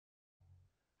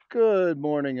Good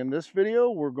morning. In this video,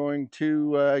 we're going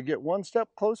to get one step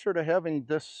closer to having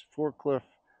this forklift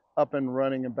up and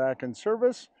running and back in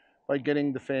service by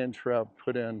getting the fan shroud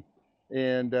put in.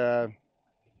 And there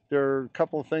are a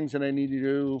couple of things that I need to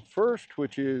do first,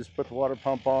 which is put the water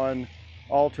pump on,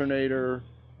 alternator,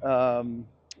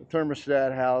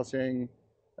 thermostat housing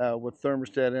with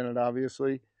thermostat in it,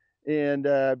 obviously. And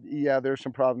yeah, there's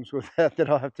some problems with that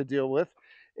I'll have to deal with.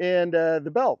 And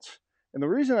the belts. And the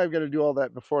reason I've got to do all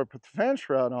that before I put the fan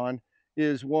shroud on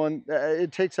is one,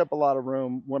 it takes up a lot of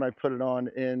room when I put it on,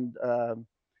 and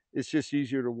it's just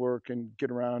easier to work and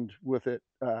get around with it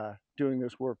doing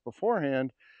this work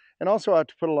beforehand. And also I have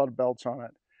to put a lot of belts on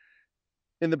it.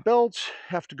 And the belts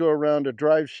have to go around a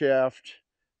drive shaft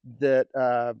that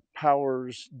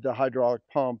powers the hydraulic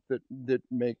pump that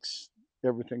makes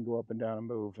everything go up and down and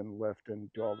move and lift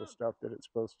and do all the stuff that it's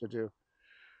supposed to do.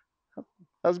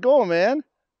 How's it going, man?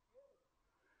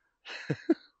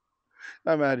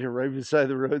 I'm out here right beside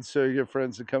the road, so you get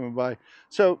friends that coming by.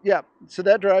 So yeah, so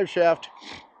that drive shaft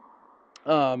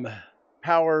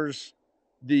powers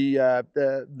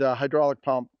the hydraulic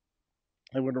pump.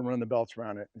 I wouldn't run the belts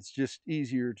around it. It's just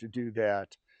easier to do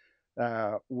that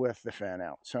with the fan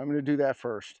out. So I'm going to do that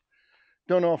first.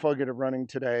 Don't know if I'll get it running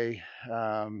today,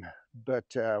 but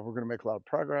we're going to make a lot of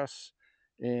progress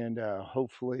and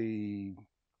hopefully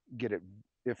get it,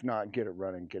 if not get it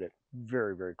running, get it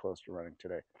very, very close to running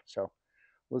today. So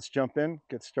let's jump in,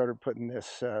 get started putting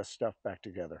this stuff back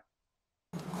together.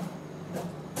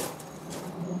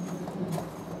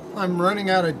 I'm running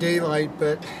out of daylight,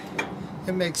 but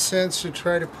it makes sense to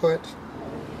try to put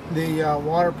the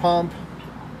water pump,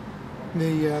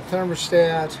 the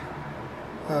thermostat,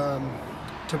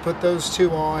 to put those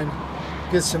two on,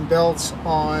 get some belts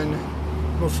on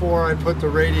before I put the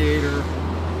radiator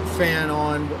fan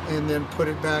on, and then put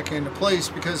it back into place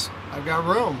because I've got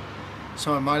room.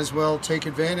 So I might as well take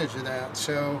advantage of that.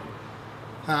 So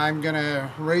I'm gonna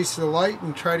race the light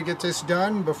and try to get this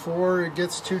done before it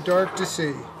gets too dark to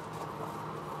see.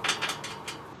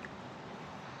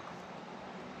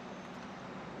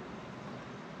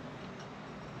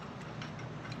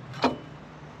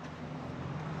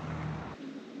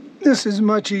 This is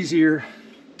much easier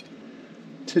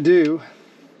to do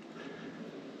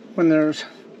when there's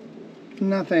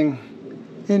nothing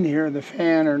in here, the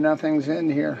fan or nothing's in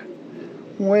here.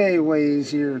 Way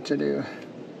easier to do.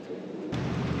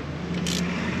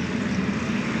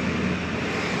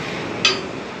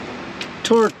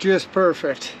 Torque just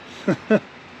perfect.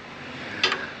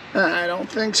 I don't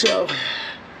think so.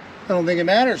 I don't think it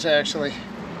matters, actually.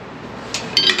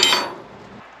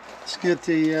 Let's get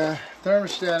the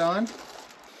thermostat on.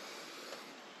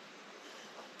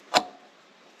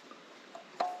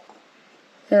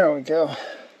 There we go.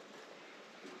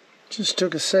 Just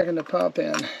took a second to pop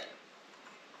in.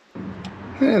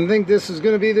 I didn't think this was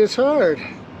going to be this hard.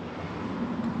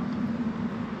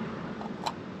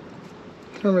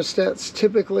 Thermostats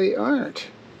typically aren't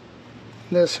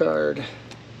this hard.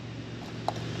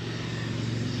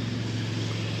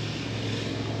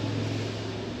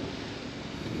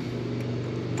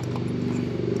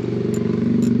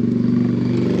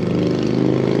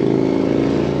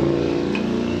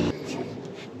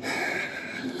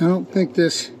 I don't think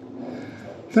this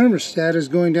thermostat is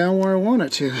going down where I want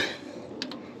it to.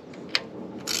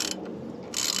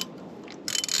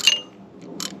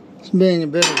 It's being a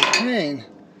bit of a pain.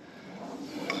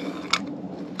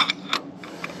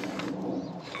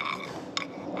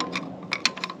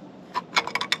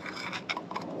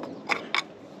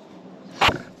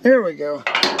 There we go.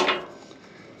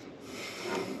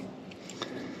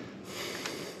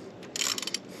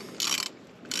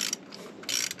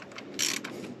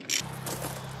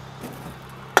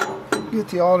 Get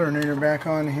the alternator back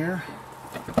on here.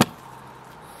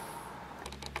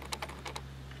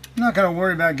 I'm not going to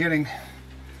worry about getting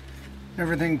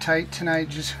everything tight tonight.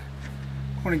 Just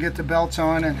want to get the belts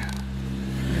on and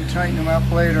tighten them up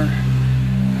later.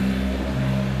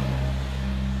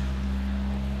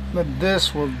 But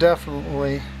this will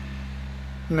definitely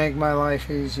make my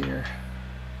life easier.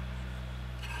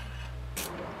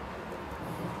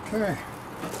 Okay.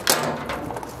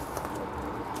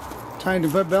 Time to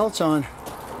put belts on.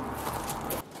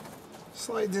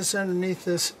 Slide this underneath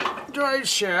this drive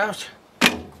shaft.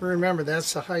 Remember,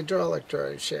 that's the hydraulic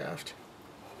drive shaft.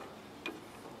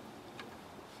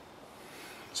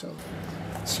 So,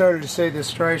 started to say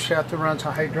this drive shaft that runs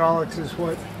to hydraulics is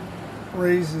what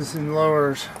raises and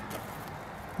lowers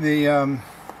the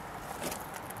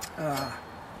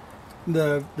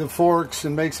forks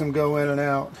and makes them go in and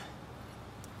out.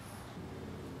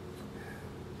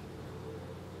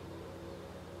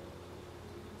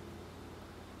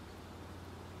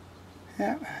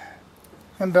 Yeah,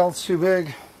 one belt's too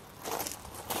big.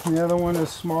 The other one is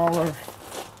smaller.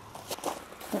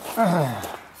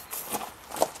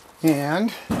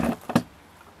 And,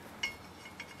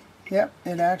 yep,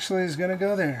 it actually is going to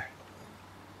go there.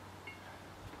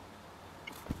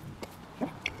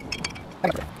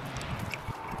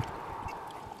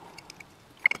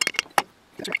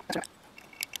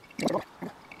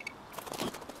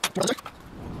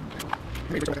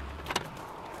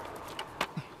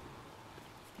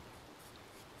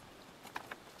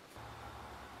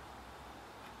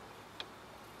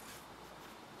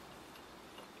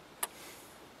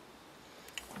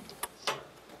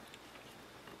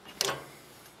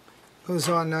 Goes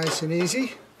on nice and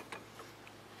easy.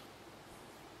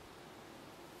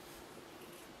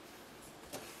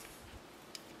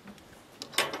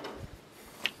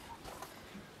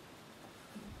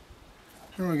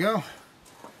 There we go.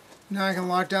 Now I can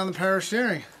lock down the power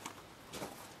steering.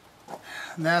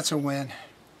 That's a win.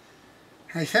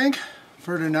 I think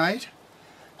for tonight,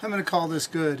 I'm going to call this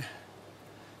good.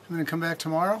 I'm going to come back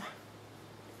tomorrow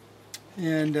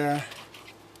and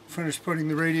finish putting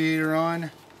the radiator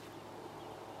on,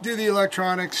 do the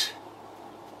electronics,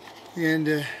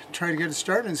 and try to get it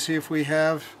started and see if we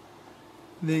have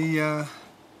the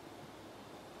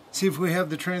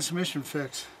transmission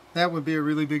fixed. That would be a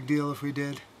really big deal if we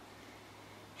did.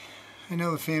 I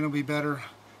know the fan will be better,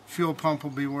 fuel pump will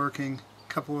be working,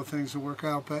 a couple of things will work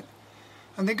out, but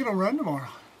I think it'll run tomorrow.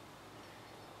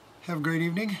 Have a great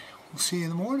evening. We'll see you in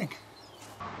the morning.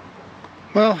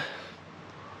 Well,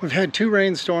 we've had 2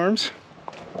 rainstorms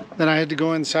that I had to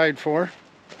go inside for.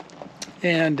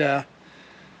 And I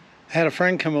had a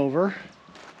friend come over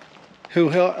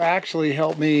who actually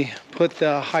helped me put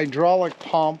the hydraulic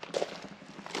pump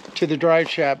to the drive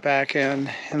shaft back in.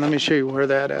 And let me show you where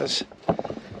that is.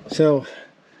 So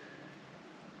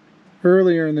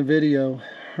earlier in the video,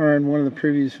 or in one of the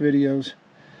previous videos,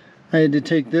 I had to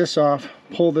take this off,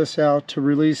 pull this out to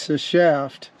release the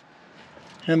shaft.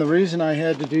 And the reason I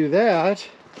had to do that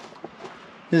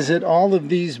is that all of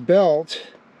these belts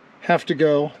have to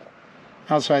go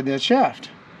outside that shaft.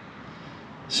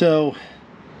 So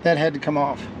that had to come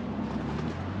off.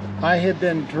 I had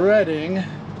been dreading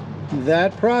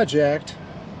that project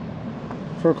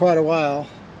for quite a while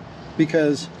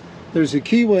because there's a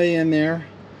keyway in there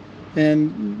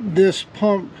and this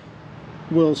pump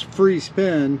will free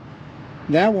spin.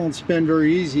 That won't spin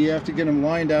very easy. You have to get them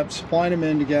lined up, spline them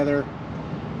in together,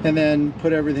 and then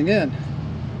put everything in,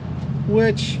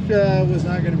 which was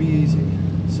not going to be easy.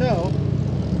 So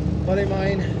a buddy of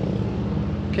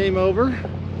mine came over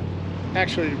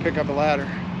actually to pick up a ladder,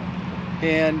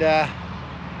 and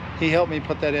he helped me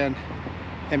put that in.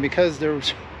 And because there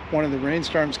was one of the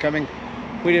rainstorms coming,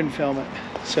 we didn't film it.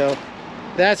 So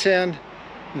that's in.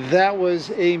 That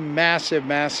was a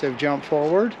massive jump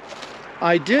forward.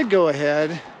 I did go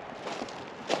ahead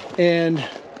and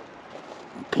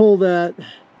pull that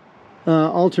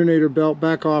alternator belt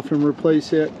back off and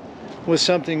replace it with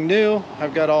something new.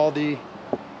 I've got all the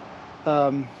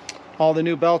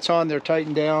new belts on. They're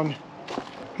tightened down.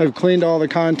 I've cleaned all the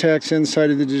contacts inside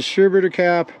of the distributor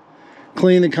cap,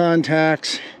 cleaned the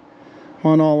contacts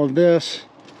on all of this,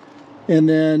 and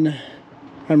then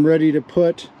I'm ready to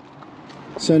put,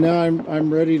 so now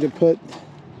I'm ready to put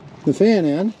the fan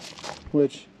in,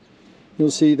 which you'll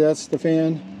see that's the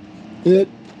fan. It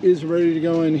is ready to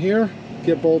go in here,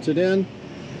 get bolted in.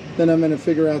 Then I'm going to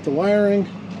figure out the wiring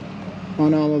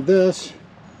on all of this.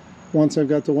 Once I've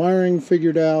got the wiring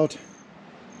figured out,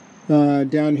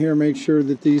 down here, make sure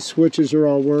that these switches are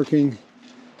all working.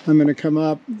 I'm going to come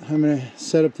up, I'm going to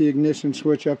set up the ignition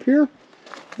switch up here,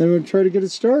 then we'll try to get it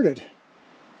started.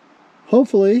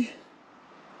 Hopefully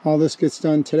all this gets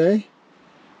done today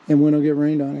and we don't get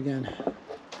rained on again.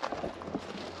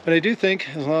 But I do think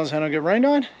as long as I don't get rained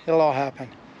on, it'll all happen.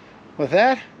 With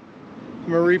that,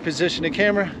 I'm going to reposition the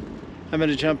camera. I'm going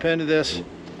to jump into this.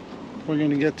 We're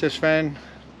going to get this fan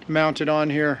mounted on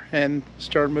here and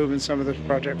start moving some of this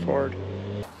project forward.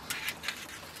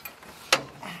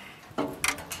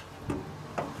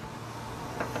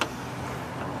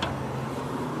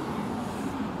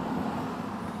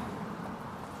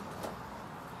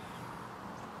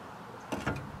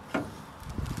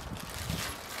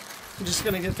 I'm just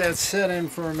going to get that set in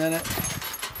for a minute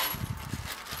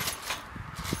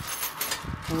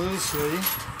loosely,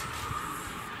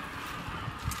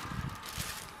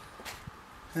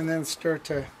 and then start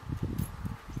to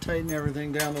tighten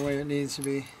everything down the way it needs to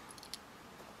be.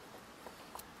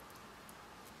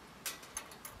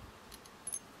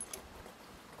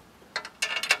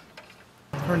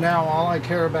 For now, all I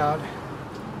care about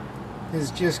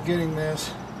is just getting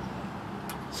this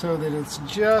so that it's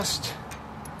just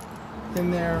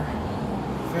in there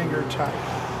finger tight.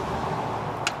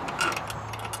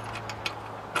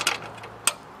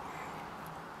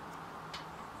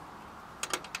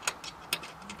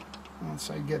 Once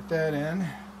I get that in,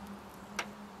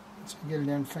 once I get it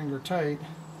in finger tight,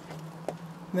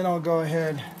 then I'll go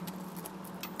ahead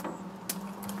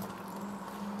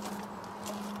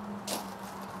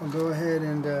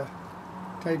and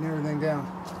tighten everything down.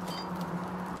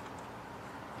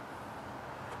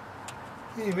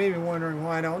 You may be wondering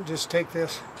why I don't just take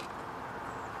this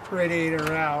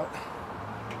radiator out.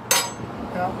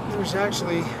 Well, there's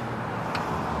actually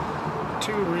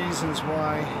two reasons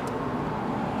why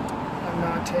I'm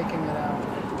not taking it out.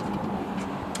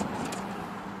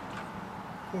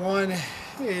 One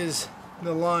is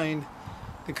the line,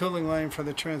 the cooling line for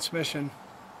the transmission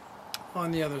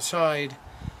on the other side.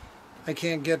 I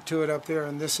can't get to it up there,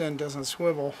 and this end doesn't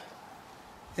swivel.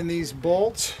 And these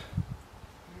bolts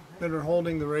that are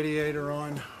holding the radiator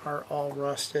on are all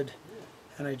rusted,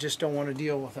 and I just don't want to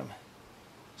deal with them.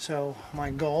 So my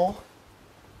goal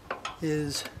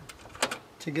is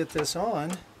to get this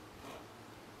on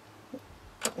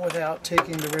without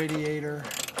taking the radiator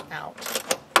out,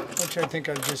 which I think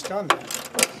I've just done that.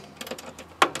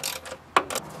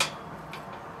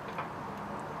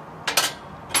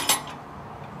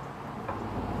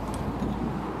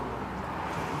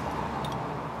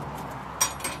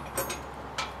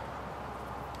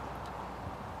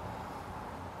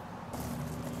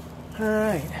 All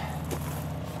right,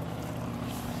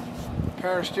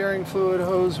 power steering fluid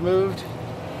hose moved.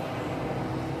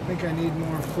 I think I need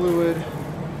more fluid.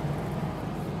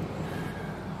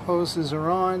 Hoses are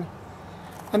on.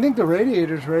 I think the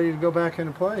radiator's ready to go back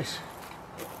into place.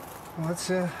 Let's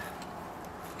go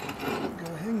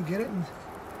ahead and get it in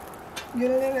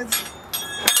its.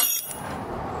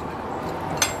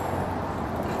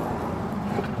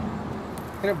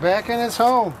 Get it back in its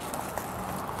home.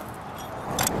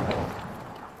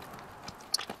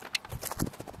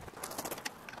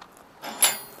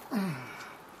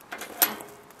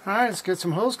 All right, let's get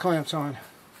some hose clamps on.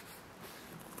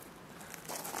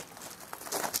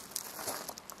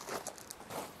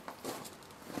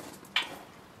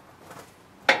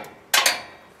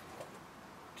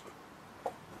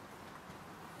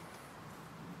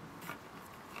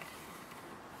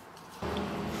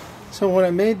 So when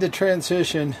I made the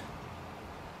transition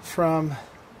from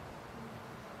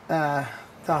the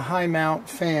high mount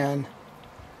fan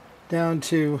down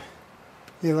to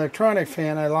the electronic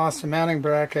fan, I lost the mounting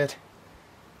bracket,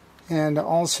 and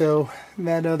also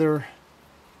that other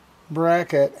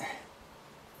bracket,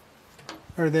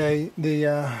 or the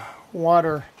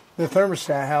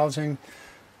thermostat housing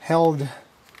held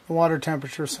the water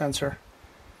temperature sensor.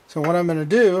 So what I'm going to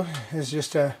do is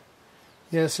just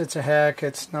yes, it's a hack,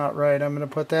 it's not right. I'm going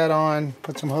to put that on,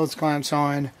 put some hose clamps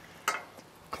on,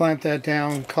 clamp that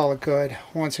down, call it good.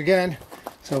 Once again,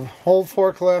 so whole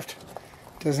forklift.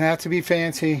 Doesn't have to be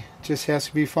fancy, just has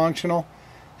to be functional,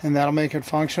 and that'll make it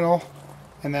functional,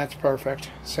 and that's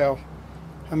perfect. So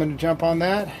I'm going to jump on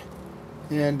that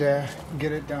and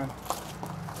get it done.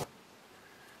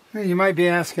 You might be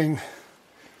asking,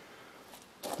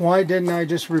 why didn't I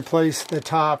just replace the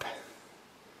top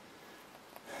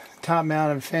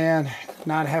mounted fan,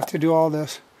 not have to do all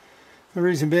this? The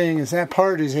reason being is that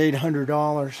part is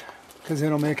 $800 because they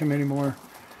don't make them anymore,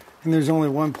 and there's only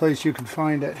one place you can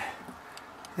find it.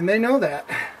 And they know that.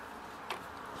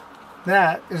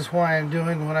 That is why I'm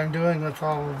doing what I'm doing with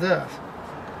all of this.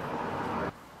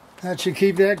 That should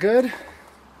keep that good.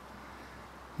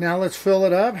 Now let's fill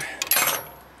it up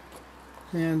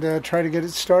and try to get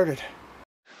it started.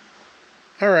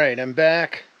 Alright, I'm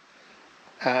back.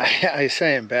 I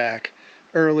say I'm back.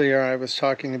 Earlier I was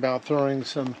talking about throwing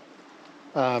some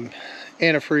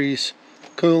antifreeze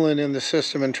coolant in the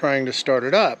system and trying to start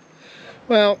it up.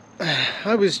 Well,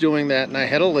 I was doing that and I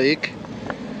had a leak,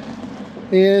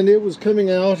 and it was coming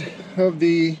out of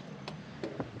the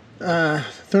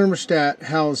thermostat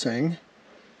housing,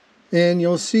 and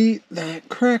you'll see that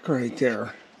crack right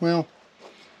there. Well,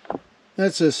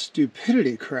 that's a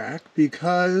stupidity crack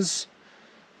because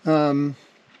I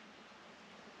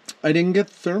didn't get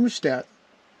the thermostat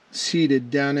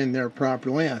seated down in there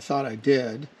properly. I thought I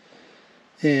did,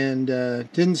 and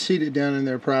didn't seat it down in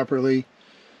there properly.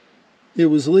 It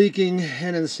was leaking,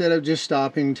 and instead of just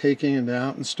stopping, taking it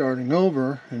out and starting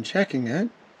over and checking it,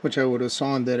 which I would have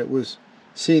seen that it was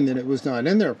not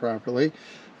in there properly,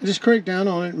 I just cranked down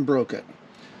on it and broke it.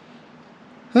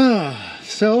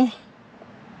 So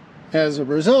as a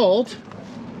result,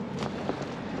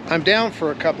 I'm down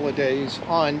for a couple of days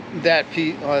on that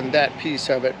piece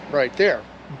of it right there.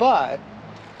 But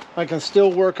I can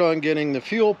still work on getting the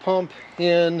fuel pump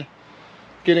in,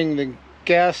 getting the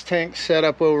gas tank set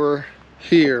up over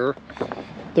here.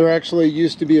 There actually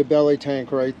used to be a belly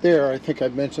tank right there. I think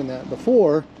I've mentioned that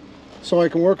before. So I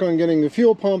can work on getting the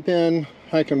fuel pump in.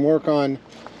 I can work on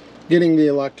getting the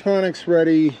electronics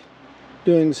ready,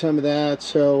 doing some of that.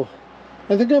 So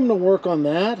I think I'm going to work on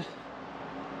that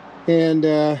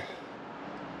and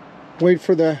wait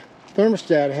for the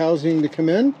thermostat housing to come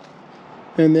in,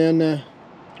 and then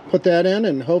put that in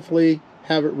and hopefully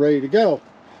have it ready to go.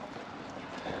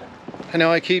 I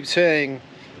know I keep saying,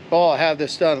 oh, I'll have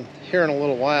this done here in a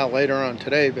little while later on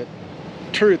today, but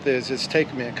the truth is it's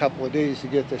taken me a couple of days to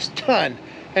get this done,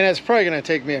 and it's probably going to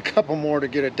take me a couple more to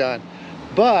get it done.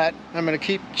 But I'm going to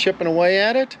keep chipping away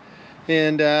at it,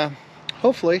 and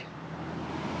hopefully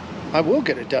I will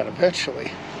get it done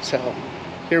eventually. So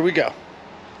here we go.